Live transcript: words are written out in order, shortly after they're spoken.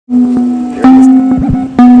Hey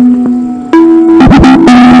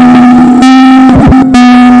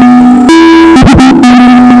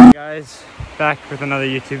guys, back with another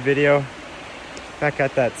YouTube video. Back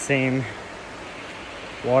at that same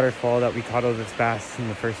waterfall that we caught all this bass in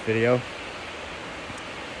the first video.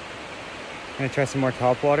 I'm gonna try some more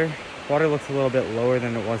top water. Water looks a little bit lower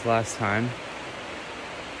than it was last time.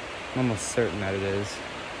 I'm almost certain that it is.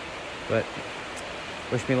 But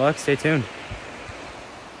wish me luck, stay tuned.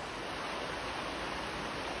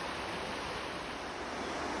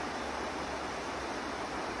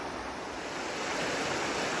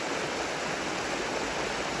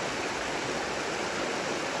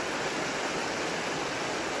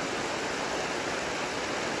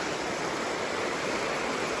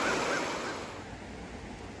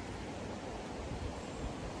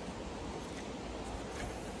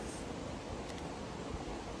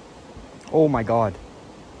 Oh my God.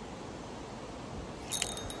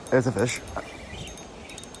 There's a fish.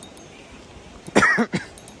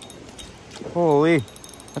 Holy,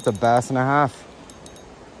 that's a bass and a half.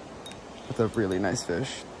 That's a really nice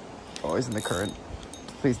fish. Oh, he's in the current.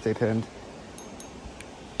 Please stay pinned.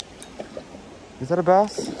 Is that a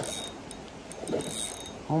bass?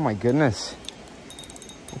 Oh my goodness.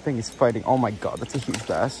 I think he's fighting. Oh my God, that's a huge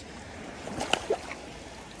bass.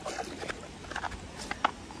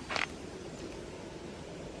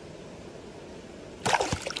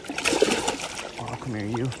 Come here,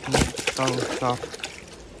 you. Come here. Stop.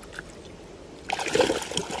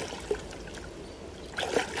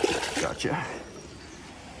 Gotcha.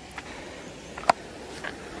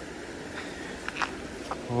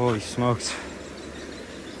 Holy smokes.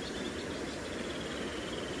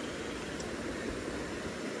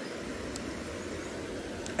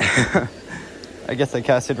 I guess I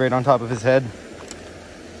cast it right on top of his head.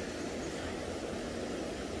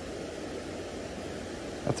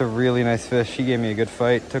 That's a really nice fish. She gave me a good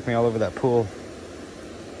fight. Took me all over that pool.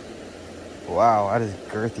 Wow, that is a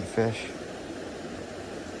girthy fish.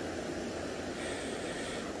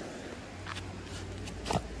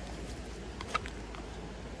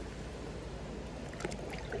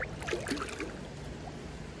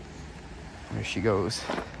 There she goes.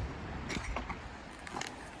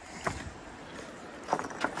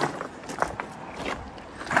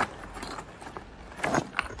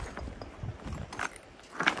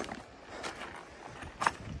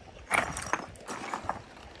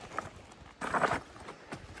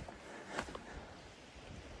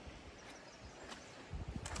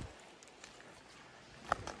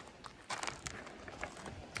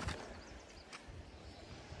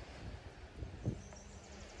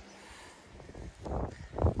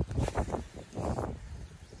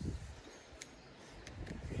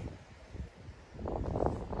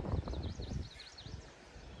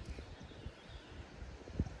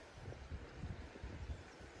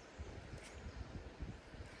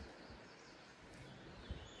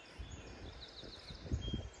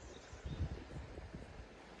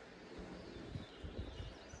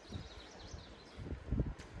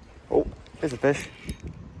 Oh, there's a fish.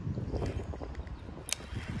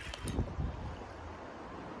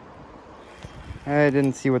 I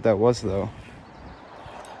didn't see what that was though.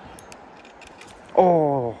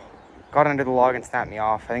 Oh, got under the log and snapped me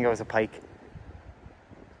off. I think it was a pike.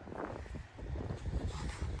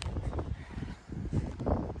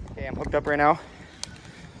 Okay, I'm hooked up right now.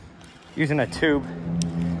 Using a tube.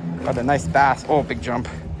 Got a nice bass. Oh, big jump.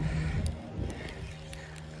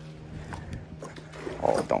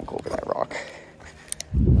 Oh, don't go over that rock.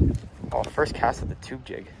 Oh, first cast of the tube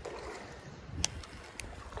jig.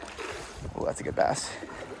 Oh, that's a good bass.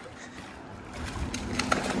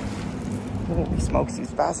 Holy smokes,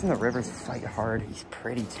 these bass in the rivers fight hard. He's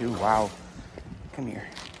pretty too, wow. Come here.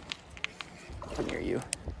 Come here, you.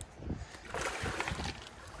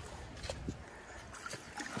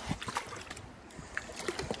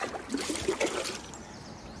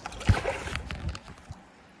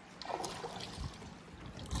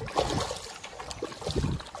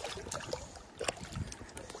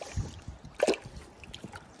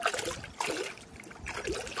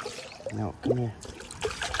 No, come here.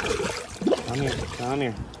 Come here, come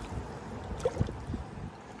here.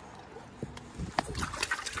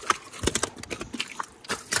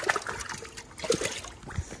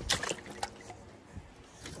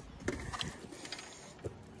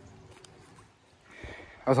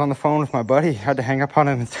 I was on the phone with my buddy. Had to hang up on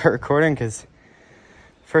him and start recording because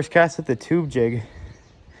first cast with the tube jig.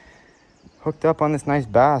 Hooked up on this nice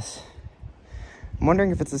bass. I'm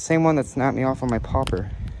wondering if it's the same one that snapped me off on my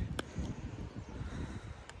popper.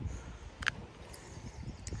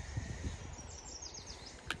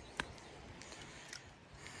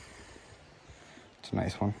 It's a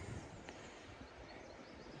nice one.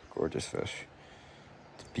 Gorgeous fish.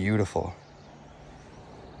 It's beautiful.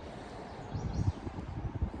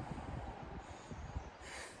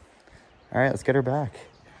 All right, let's get her back.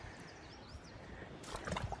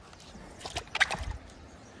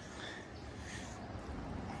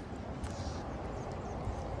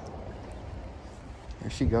 There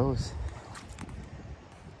she goes.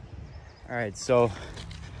 All right, so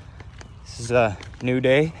this is a new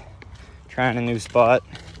day, trying a new spot.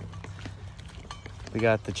 We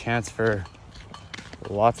got the chance for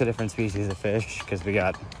lots of different species of fish because we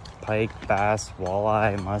got pike, bass,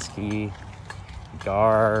 walleye, muskie,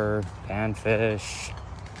 gar, panfish,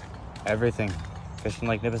 everything. Fishing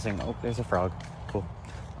like nippising. Oh, there's a frog. Cool.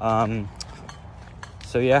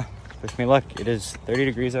 So yeah, wish me luck. It is 30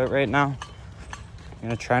 degrees out right now. I'm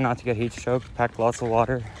gonna try not to get heat stroke, pack lots of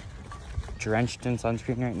water, drenched in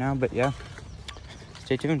sunscreen right now, but yeah,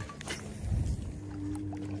 stay tuned.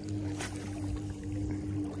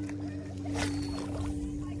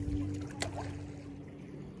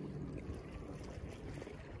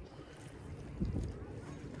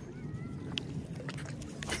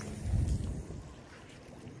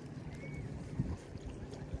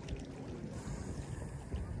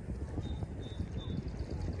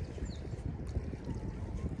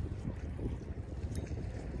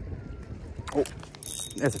 Oh,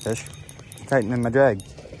 there's a fish. Tightening my drag.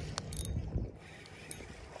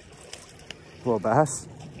 Little bass.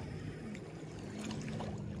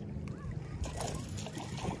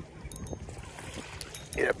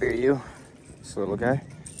 Get up here, you. This little guy.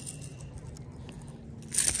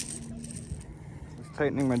 Just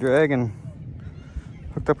tightening my drag and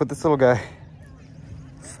hooked up with this little guy.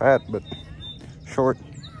 Fat, but short.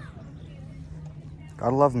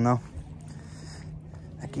 Gotta love him though.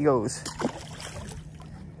 Back he goes.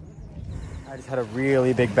 I just had a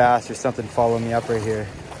really big bass or something follow me up right here.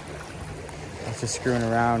 I was just screwing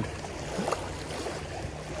around.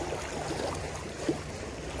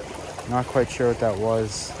 Not quite sure what that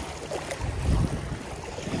was.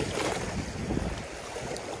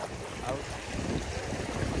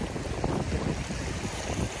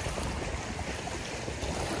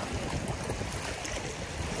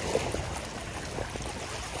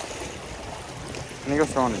 I'm gonna go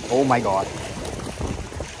throwing it. Oh my god.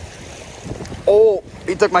 Oh,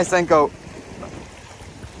 he took my Senko.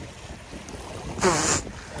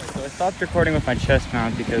 So I stopped recording with my chest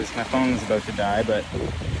mount because my phone was about to die, but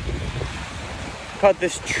caught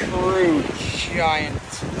this true giant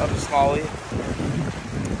of a smallie.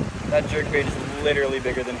 That jerkbait is literally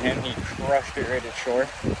bigger than him. He crushed it right at shore.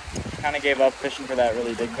 Kind of gave up fishing for that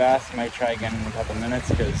really big bass. Might try again in a couple minutes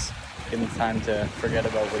because give me time to forget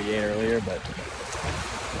about what he ate earlier, but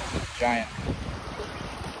giant.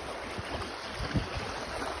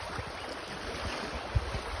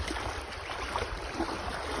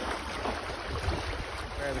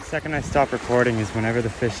 The second I stop recording is whenever the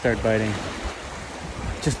fish start biting.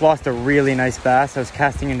 Just lost a really nice bass. I was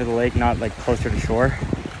casting into the lake, not like closer to shore,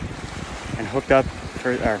 and hooked up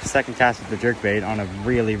for our second cast with the jerkbait on a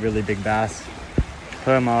really, really big bass.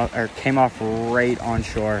 Put him out, or came off right on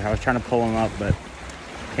shore. I was trying to pull him up, but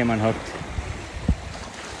came unhooked.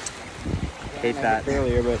 Hate that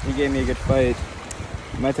earlier, but he gave me a good fight.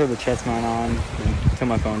 I might throw the chest mount on until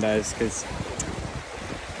my phone dies because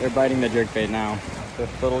they're biting the jerkbait now. The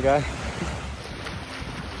little guy.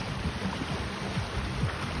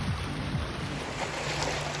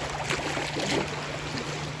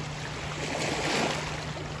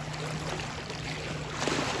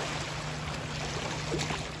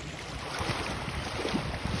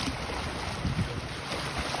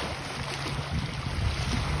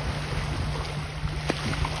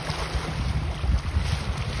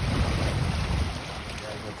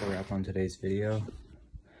 That's a wrap on today's video.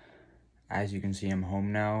 As you can see, I'm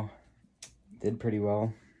home now. Did pretty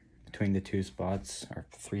well between the two spots, or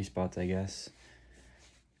three spots, I guess.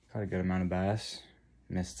 Caught a good amount of bass.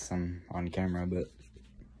 Missed some on camera, but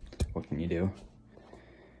what can you do?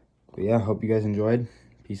 But yeah, hope you guys enjoyed.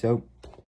 Peace out.